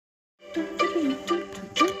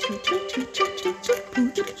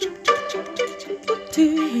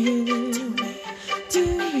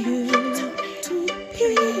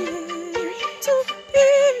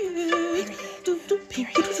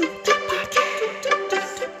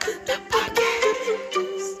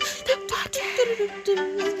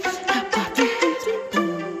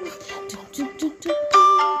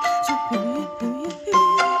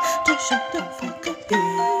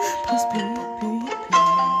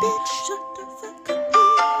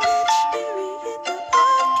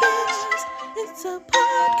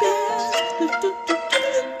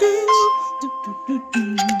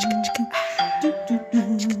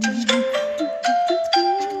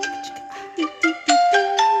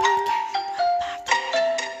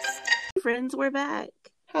Friends, we're back.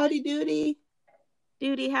 Howdy doody.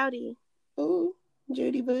 Duty, howdy. Oh,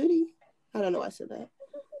 Judy Booty. I don't know why I said that.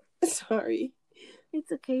 Sorry.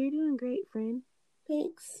 It's okay. You're doing great, friend.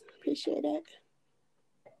 Thanks. Appreciate it.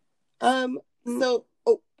 So,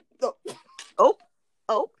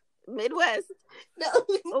 Midwest. No.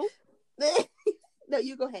 Oh. No,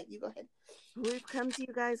 you go ahead. We've come to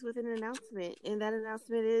you guys with an announcement, and that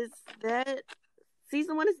announcement is that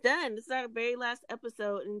season 1 is done. This is our very last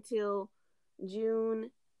episode until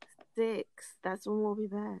June 6th. That's when we'll be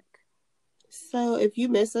back. So if you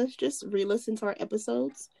miss us, just re-listen to our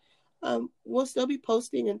episodes. We'll still be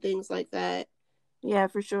posting and things like that. Yeah,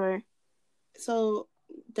 for sure. So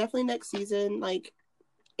definitely next season, like,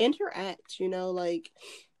 interact, like,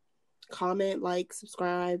 comment, like,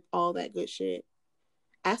 subscribe, all that good shit.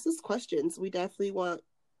 Ask us questions. We definitely want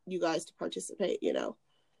you guys to participate,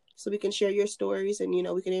 so we can share your stories and,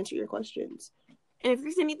 we can answer your questions. And if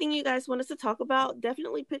there's anything you guys want us to talk about,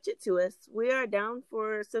 definitely pitch it to us. We are down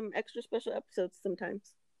for some extra special episodes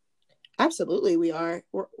sometimes. Absolutely, we are.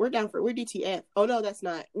 We're down for. We're DTF. Oh no, that's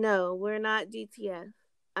not. No, we're not DTF.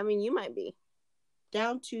 I mean, you might be.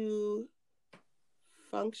 Down to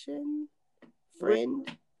function, friend.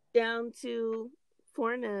 We're down to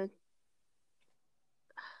Forna.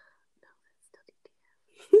 No, that's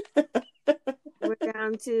still DTF. We're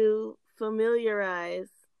down to familiarize.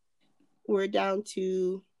 We're down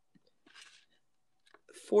to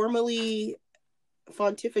formally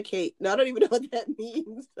pontificate. No, I don't even know what that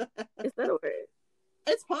means. Is that a word?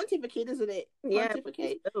 It's pontificate, isn't it?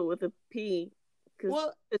 Pontificate. Yeah, with a P.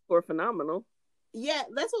 Well, it's for phenomenal. Yeah,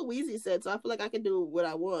 that's what Weezy said, so I feel like I can do what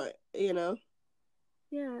I want,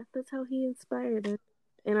 Yeah, that's how he inspired us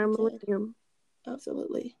in our millennium.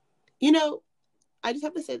 Absolutely. I just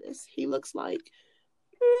have to say this. He looks like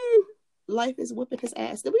life is whipping his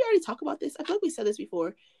ass. Did we already talk about this? I feel like we said this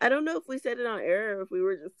before. I don't know if we said it on air or if we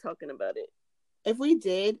were just talking about it. If we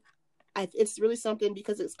did, it's really something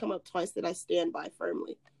because it's come up twice that I stand by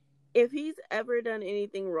firmly. If he's ever done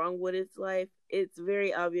anything wrong with his life, it's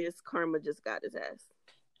very obvious karma just got his ass.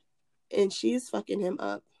 And she's fucking him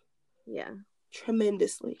up. Yeah.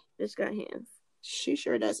 Tremendously. Bitch got hands. She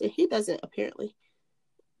sure does. And he doesn't, apparently.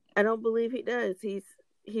 I don't believe he does. He's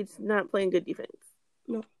not playing good defense.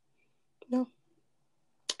 No.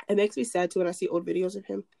 It makes me sad, too, when I see old videos of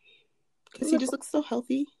him. Because he just looks so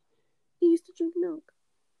healthy. He used to drink milk.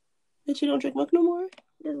 But you don't drink milk no more?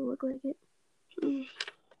 Doesn't look like it.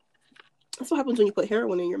 That's what happens when you put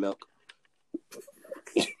heroin in your milk.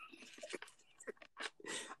 I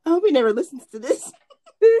hope he never listens to this.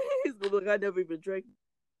 He's like, I never even drank.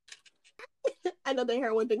 I know the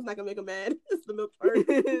heroin thing's not gonna make him mad. It's the milk part.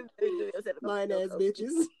 Mine ass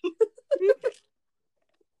bitches.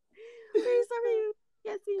 Sorry.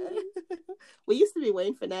 Yes, we used to be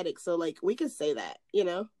Wayne fanatics, so like we could say that,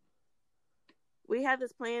 We had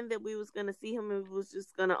this plan that we was gonna see him and we was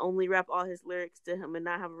just gonna only rap all his lyrics to him and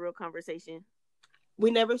not have a real conversation.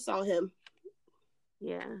 We never saw him.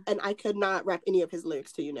 Yeah. And I could not rap any of his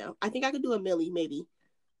lyrics to you now. I think I could do a milli, maybe.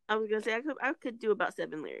 I was gonna say I could do about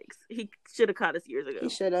 7 lyrics. He should have caught us years ago. He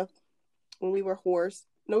should have. When we were whores.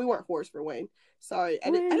 No, we weren't whores for Wayne. Sorry. I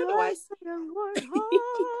don't know why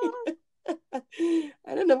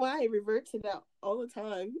I don't know why I revert to that all the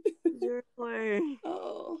time. You're a whore.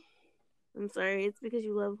 Oh. I'm sorry. It's because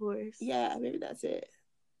you love whores. Yeah, maybe that's it.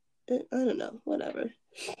 I don't know. Whatever.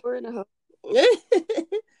 We're in a hoe.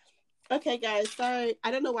 Okay, guys. Sorry.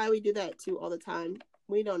 I don't know why we do that too all the time.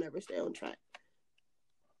 We don't ever stay on track.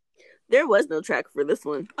 There was no track for this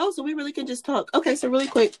one. Oh, so we really can just talk. Okay, so really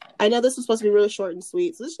quick. I know this was supposed to be really short and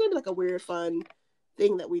sweet, so this is going to be like a weird, fun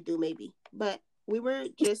thing that we do maybe. But we were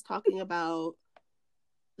just talking about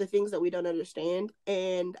the things that we don't understand,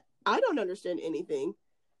 and I don't understand anything.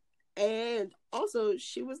 And also,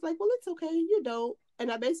 she was like, well, it's okay, you don't.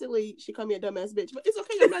 And she called me a dumbass bitch, but it's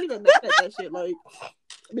okay, I'm not even mad at that shit. Like,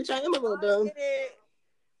 bitch, I am a little dumb.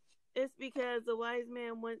 It's because a wise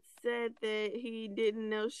man once said that he didn't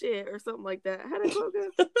know shit or something like that. How did quote go?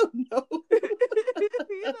 No.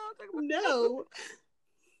 You know what I'm talking about? No.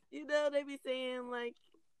 You know, they be saying, like,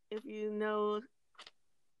 if you know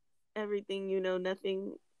everything, you know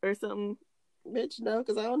nothing or something. Bitch, no,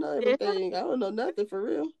 because I don't know everything. I don't know nothing for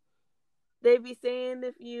real. They be saying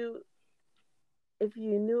if you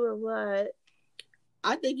knew a lot.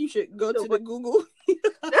 I think you should go to the Google.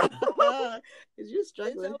 Because you're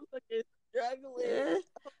struggling. Struggling.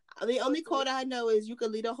 The only quote I know is you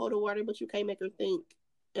can lead a hoe to water, but you can't make her think.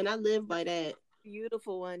 And I live by that.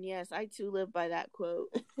 Beautiful one. Yes, I too live by that quote.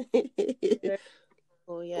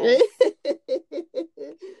 Oh, yeah. yes.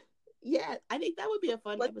 Yeah, I think that would be a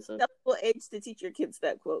fun episode. Acceptable age to teach your kids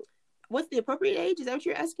that quote? What's the appropriate age? Is that what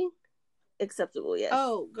you're asking? Acceptable, yes.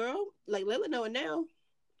 Oh, girl, like Layla know it now.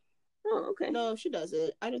 Oh, okay. No, she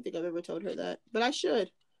doesn't. I don't think I've ever told her that, but I should.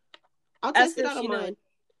 I'll test it out on mine.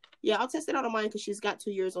 Yeah, I'll test it out on mine because she's got 2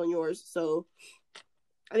 years on yours. So,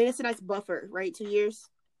 I mean, it's a nice buffer, right? 2 years.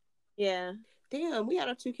 Yeah. Damn, we had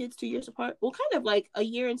our 2 kids 2 years apart. Well, kind of like a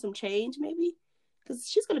year and some change, maybe, because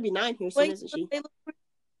she's gonna be 9 here soon, isn't she?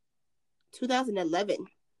 2011.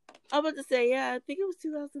 I was about to say, yeah, I think it was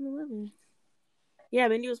 2011. Yeah,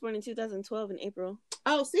 Mindy was born in 2012 in April.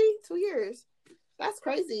 Oh, see? 2 years. That's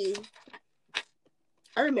crazy.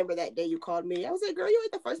 I remember that day you called me. I was like, girl, you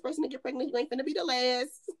ain't the first person to get pregnant. You ain't finna be the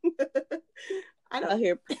last. I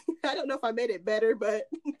don't know if I made it better, but...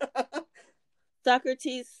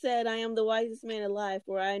 Socrates said, I am the wisest man alive,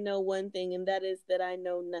 for I know one thing, and that is that I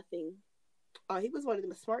know nothing. Oh, he was one of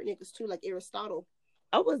them smart niggas, too, like Aristotle.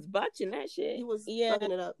 I was botching that shit. He was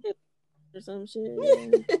fucking it up. Or some shit.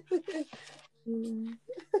 Yeah.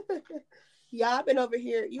 Yeah, I've been over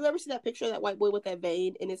here. You ever see that picture of that white boy with that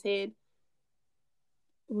vein in his head?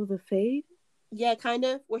 Well, the fade? Yeah, kind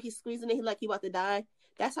of. Where he's squeezing it, he about to die.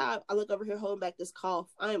 That's how I look over here holding back this cough.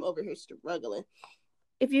 I am over here struggling.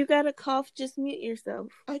 If you got a cough, just mute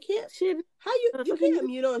yourself. I can't. Shit. How you can't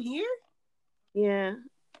mute on here? Yeah.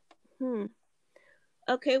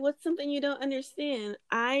 Okay, what's something you don't understand?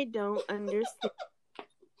 I don't understand.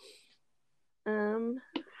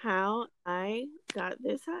 How I got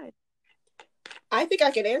this high. I think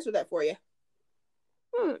I can answer that for you.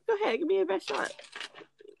 Go ahead, give me your best shot.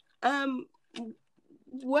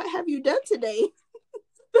 What have you done today?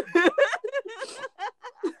 I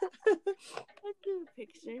drew a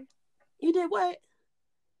picture. You did what?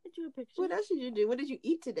 I drew a picture. What else did you do? What did you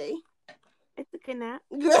eat today? I took a nap.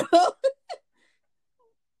 Girl.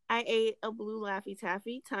 I ate a blue Laffy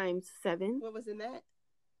Taffy times 7. What was in that?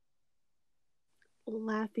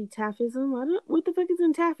 Laffy Taffism? What the fuck is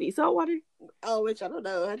in taffy? Salt water? Oh, which I don't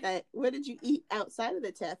know. What did you eat outside of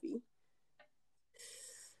the taffy?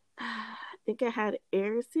 I think I had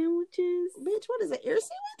air sandwiches. Bitch, what is an air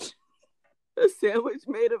sandwich? A sandwich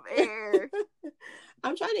made of air.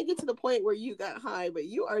 I'm trying to get to the point where you got high, but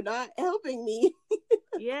you are not helping me.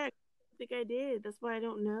 Yeah, I think I did. That's why I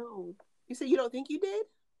don't know. You said you don't think you did?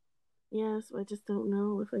 Yes, I just don't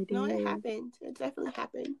know if I did. No, it happened. It definitely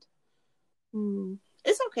happened.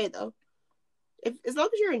 It's okay though. As long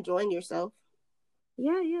as you're enjoying yourself.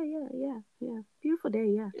 Yeah. Beautiful day,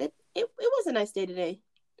 yeah. It was a nice day today.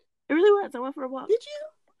 It really was. I went for a walk. Did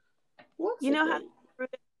you? Walks you know how?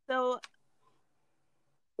 So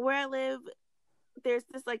where I live, there's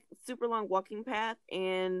this like super long walking path,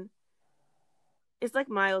 and it's like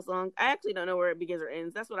miles long. I actually don't know where it begins or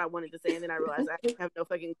ends. That's what I wanted to say, and then I realized I have no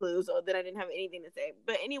fucking clue, so then I didn't have anything to say.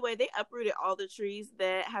 But anyway, they uprooted all the trees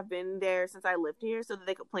that have been there since I lived here so that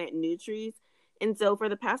they could plant new trees. And so for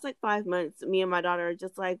the past like 5 months, me and my daughter are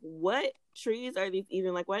just like, what trees are these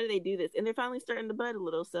even? Like, why do they do this? And they're finally starting to bud a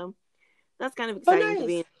little, so that's kind of exciting to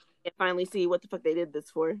me and finally see what the fuck they did this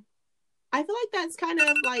for. I feel like that's kind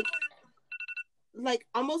of like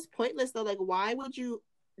almost pointless though. Like, why would you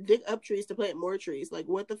dig up trees to plant more trees? Like,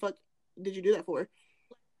 what the fuck did you do that for?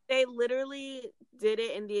 They literally did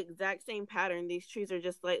it in the exact same pattern. These trees are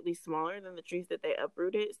just slightly smaller than the trees that they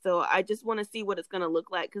uprooted. So I just want to see what it's going to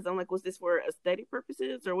look like. Because I'm like, was this for aesthetic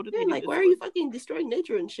purposes? Or what did they do? Like, why are you fucking destroying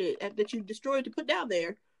nature and shit that you destroyed to put down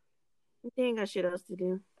there? They ain't got shit else to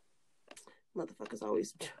do. Motherfuckers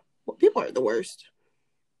always... Well, people are the worst.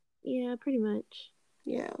 Yeah, pretty much.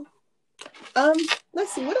 Yeah.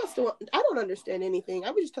 Let's see. What else I don't understand anything.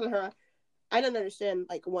 I was just telling her... I don't understand,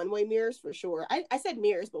 like, one-way mirrors for sure. I said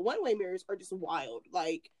mirrors, but one-way mirrors are just wild.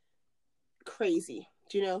 Like, crazy.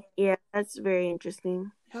 Do you know? Yeah, that's very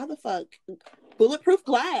interesting. How the fuck? Bulletproof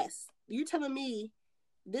glass. You're telling me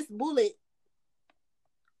this bullet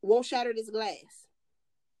won't shatter this glass?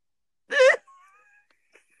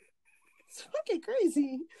 It's fucking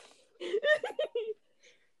crazy.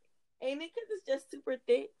 ain't it? Because it's just super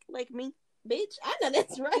thick, like me. Bitch, I know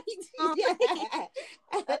that's right.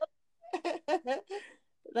 Yeah.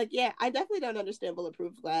 Like, yeah, I definitely don't understand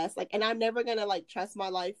bulletproof glass. Like, and I'm never gonna like trust my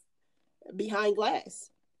life behind glass,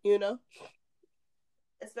 you know?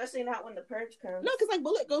 Especially not when the purge comes. No, because like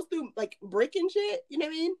bullet goes through like brick and shit. You know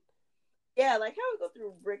what I mean? Yeah, like how it go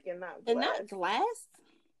through brick and not glass. And not glass.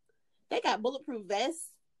 They got bulletproof vests.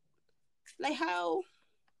 Like how?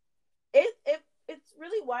 It's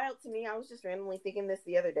really wild to me. I was just randomly thinking this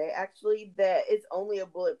the other day, actually, that it's only a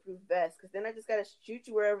bulletproof vest, because then I just gotta shoot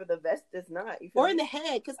you wherever the vest does not. You feel or me? in the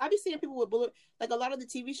head, because I be seeing people with bullet. Like a lot of the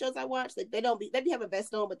TV shows I watch, like they be having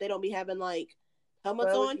vests on, but they don't be having like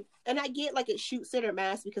helmets on. And I get like it shoots it or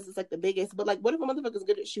mask because it's like the biggest, but like what if a motherfucker's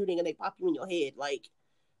good at shooting and they pop you in your head, like?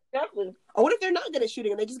 Exactly. Or what if they're not good at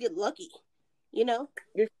shooting and they just get lucky? You know?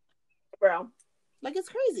 Bro. Like it's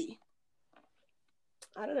crazy.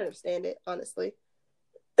 I don't understand it, honestly.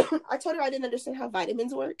 I told her I didn't understand how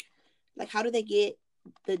vitamins work. Like, how do they get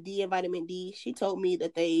the D and vitamin D? She told me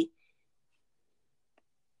that they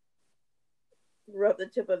rub the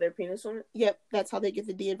tip of their penis on it. Yep, that's how they get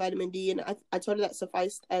the D and vitamin D. And I told her that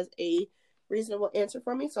sufficed as a reasonable answer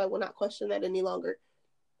for me, so I will not question that any longer.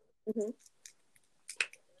 Mm-hmm.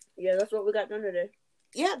 Yeah, that's what we got done today.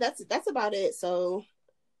 Yeah, that's about it. So,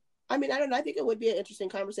 I mean, I don't know. I think it would be an interesting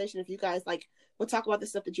conversation if you guys like would talk about the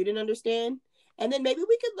stuff that you didn't understand, and then maybe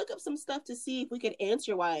we could look up some stuff to see if we could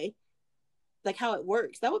answer why, like how it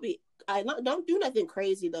works. That would be. Don't do nothing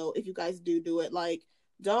crazy though. If you guys do it, like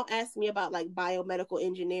don't ask me about like biomedical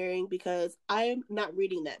engineering because I'm not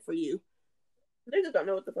reading that for you. They just don't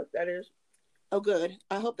know what the fuck that is. Oh, good.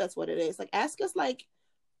 I hope that's what it is. Like, ask us like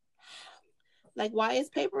why is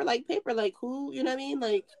paper like paper? Like who? You know what I mean?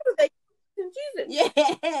 Like, yeah.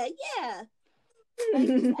 Like,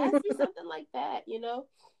 just ask me something like that, you know.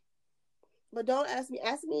 But don't ask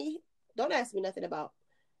me. Don't ask me nothing about.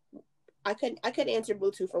 I couldn't answer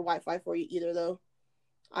Bluetooth or Wi-Fi for you either, though.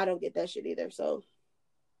 I don't get that shit either. So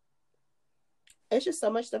it's just so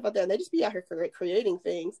much stuff out there, and they just be out here creating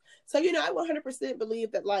things. So I 100%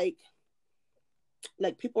 believe that like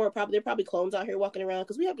people they're probably clones out here walking around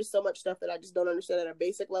because we have just so much stuff that I just don't understand at a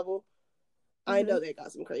basic level. Mm-hmm. I know they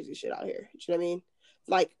got some crazy shit out here. You know what I mean?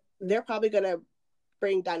 Like they're probably gonna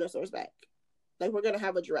bring dinosaurs back. Like we're gonna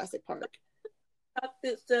have a Jurassic Park.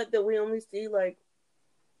 It said that we only see like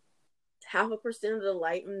 0.5% of the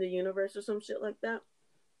light in the universe or some shit like that.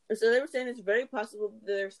 And so they were saying it's very possible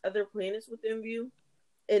there's other planets within view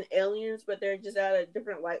and aliens, but they're just at a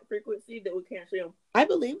different light frequency that we can't see them. I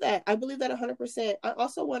believe that 100%. I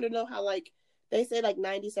also want to know how like they say like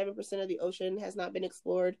 97% of the ocean has not been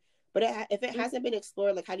explored, but if it hasn't been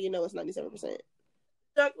explored, like how do you know it's 97%?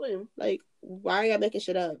 Exactly. Like why are y'all making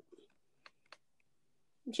shit up?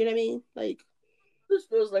 Do you know what I mean? Like this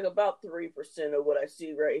feels like about 3% of what I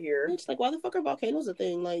see right here. It's like why the fuck are volcanoes a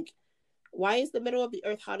thing? Like why is the middle of the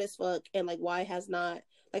earth hot as fuck? And like why hasn't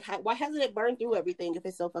it burned through everything if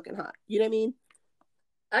it's so fucking hot? You know what I mean?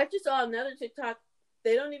 I just saw another TikTok.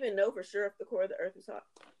 They don't even know for sure if the core of the earth is hot.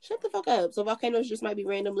 Shut the fuck up. So volcanoes just might be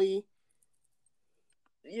randomly.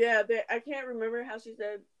 Yeah, I can't remember how she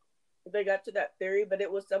said they got to that theory, but it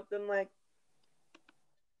was something like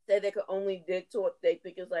say they could only dig to what they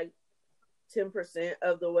think is like 10%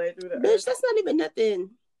 of the way through the Bitch, earth. That's not even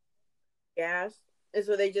nothing. Gas. And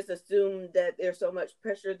so they just assume that there's so much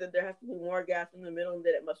pressure that there has to be more gas in the middle and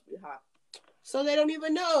that it must be hot. So they don't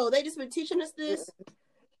even know. They just been teaching us this.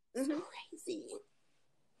 It's crazy.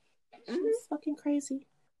 It's fucking crazy.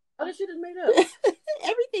 All this shit is made up.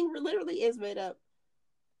 Everything literally is made up.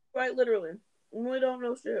 Right, literally. We don't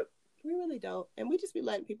know shit. We really don't. And we just be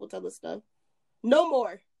letting people tell us stuff. No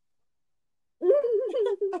more.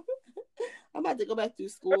 I'm about to go back through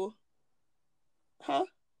school. Huh?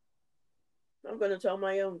 I'm going to tell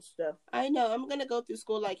my own stuff. I know. I'm going to go through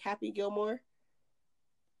school like Happy Gilmore.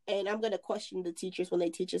 And I'm going to question the teachers when they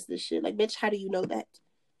teach us this shit. Like, bitch, how do you know that?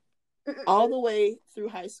 All the way through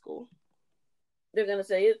high school. They're going to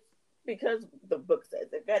say it's because the book says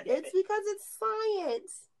it. It's because it's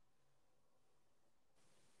science.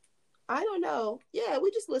 I don't know. Yeah,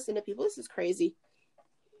 we just listen to people. This is crazy.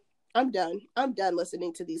 I'm done. I'm done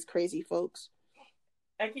listening to these crazy folks.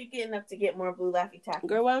 I keep getting up to get more blue Laffy Taffy.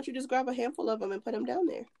 Girl, why don't you just grab a handful of them and put them down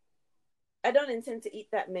there? I don't intend to eat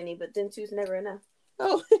that many, but then two's never enough.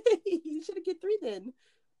 Oh, you should have get 3 then.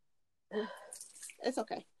 It's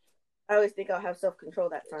okay. I always think I'll have self-control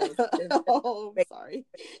that time. Oh, I'm sorry.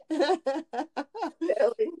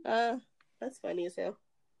 That's funny as hell.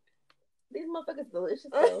 These motherfuckers delicious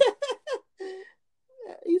though.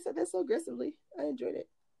 You said that so aggressively. I enjoyed it.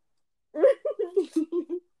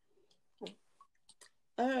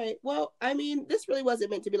 All right. Well, I mean, this really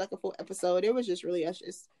wasn't meant to be like a full episode. It was just really us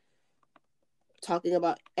just talking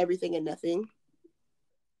about everything and nothing.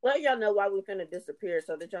 Let y'all know why we finna disappear,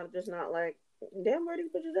 so that y'all just not like, damn, where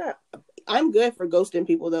these bitches at? I'm good for ghosting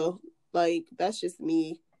people though. Like that's just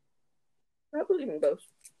me. I believe in ghosts.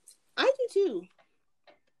 I do too.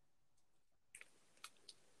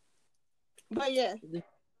 But yeah.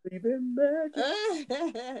 Believe in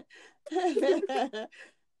magic.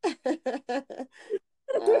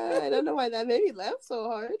 I don't know why that made me laugh so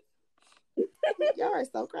hard. Y'all are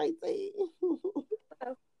so crazy.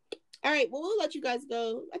 All right, well, we'll let you guys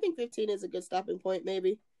go. I think 15 is a good stopping point,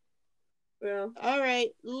 maybe. Yeah. All right,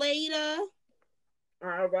 later.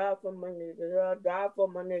 I ride for my niggas. I die for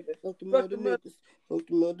my niggas. Fuck the mother niggas. Fuck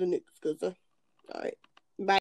the mother niggas. All right.